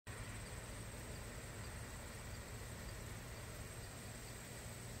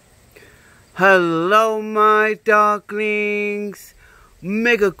Hello my darklings,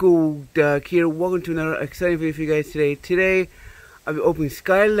 Mega Cool Duck here. Welcome to another exciting video for you guys today. Today I'll be opening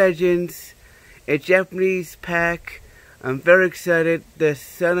Sky Legends, a Japanese pack. I'm very excited. The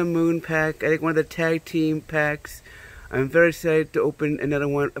Sun and Moon pack, I think one of the tag team packs. I'm very excited to open another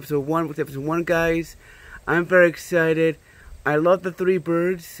one, episode 1 with episode 1 guys. I'm very excited. I love the three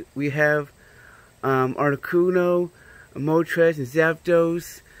birds. We have Articuno, Moltres, and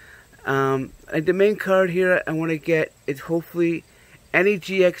Zapdos. And the main card here I want to get is hopefully any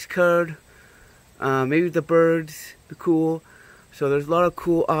GX card, maybe the birds, the cool. So there's a lot of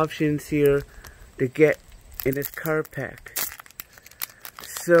cool options here to get in this card pack.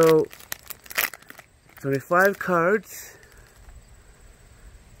 So there's 5 cards.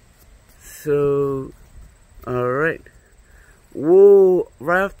 So alright. Whoa,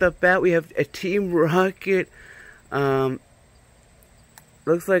 right off the bat we have a Team Rocket.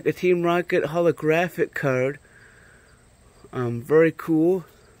 Looks like a Team Rocket holographic card. Very cool.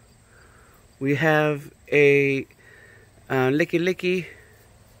 We have a Licky Licky.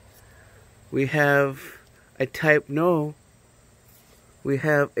 We have a Type No. We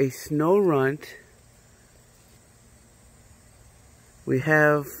have a Snow Runt. We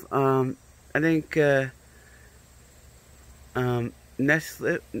have I think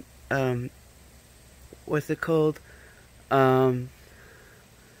Nestle. What's it called?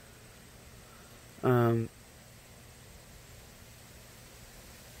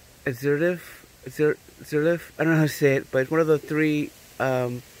 Zerlif, I don't know how to say it, but it's one of the three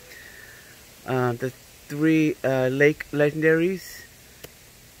lake legendaries.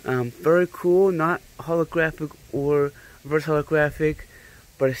 Very cool, not holographic or reverse holographic,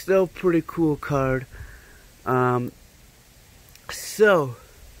 but it's still a pretty cool card. So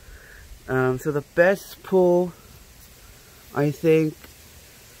the best pull, I think,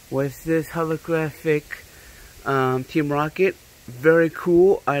 was this holographic Team Rocket. Very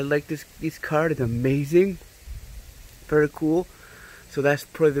cool. I like this card. It's amazing. Very cool. So that's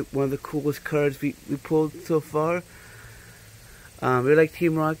probably one of the coolest cards we pulled so far. We like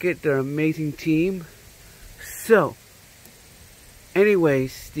Team Rocket. They're an amazing team. So,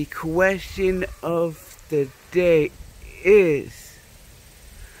 anyways, the question of the day is...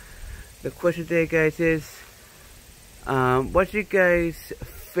 The question today, guys, is... what's your guys'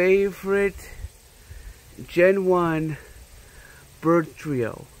 favorite Gen 1 bird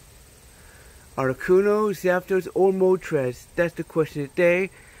trio? Articuno, Zapdos, or Moltres? That's the question today.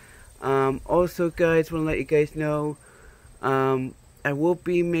 Also, guys, want to let you guys know I will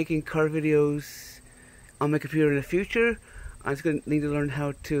be making card videos on my computer in the future. I'm just going to need to learn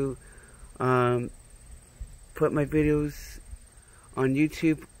how to put my videos on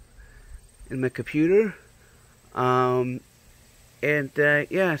YouTube in my computer.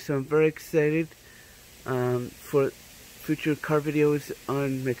 Yeah, so I'm very excited for future card videos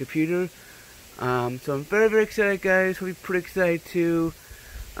on my computer. So I'm very excited, guys. We'll be pretty excited too.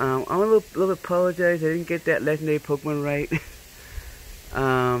 I'm a little apologize. I didn't get that legendary Pokemon right.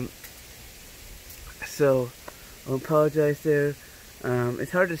 So I'll apologize there.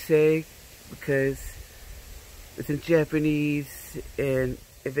 It's hard to say because it's in Japanese, and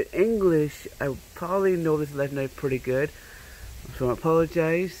if it's English, I would probably know this legendary pretty good. So I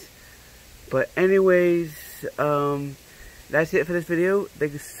apologize. But anyways, that's it for this video.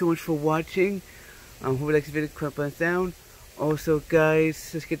 Thank you so much for watching. Hope you like this video. Comment thumbs down. Also,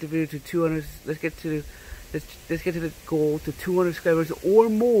 guys, let's get the video to 200. Let's get to the goal to 200 subscribers or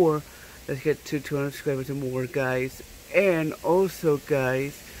more. Let's get to 200 subscribers or more, guys. And also,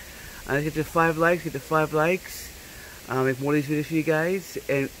 guys, let's get to 5 likes. Get to 5 likes. Make more of these videos for you guys.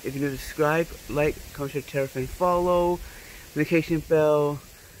 And if you're new to subscribe, like, comment, share, tell a friend, follow, notification bell,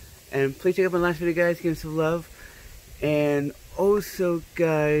 and please check out my last video, guys. Give me some love. And also,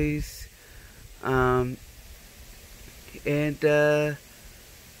 guys, yeah,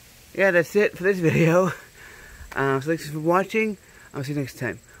 that's it for this video. So thanks for watching. I'll see you next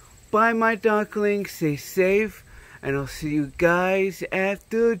time. Bye, my darklings. Stay safe, and I'll see you guys at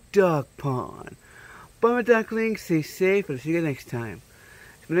the dog pond. Bye, my darklings. Stay safe, and I'll see you next time.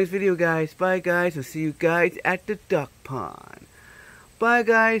 See you next video, guys. Bye, guys. I'll see you guys at the duck pond. Bye,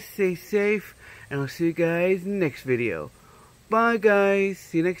 guys. Stay safe, and I'll see you guys next video. Bye, guys.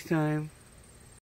 See you next time.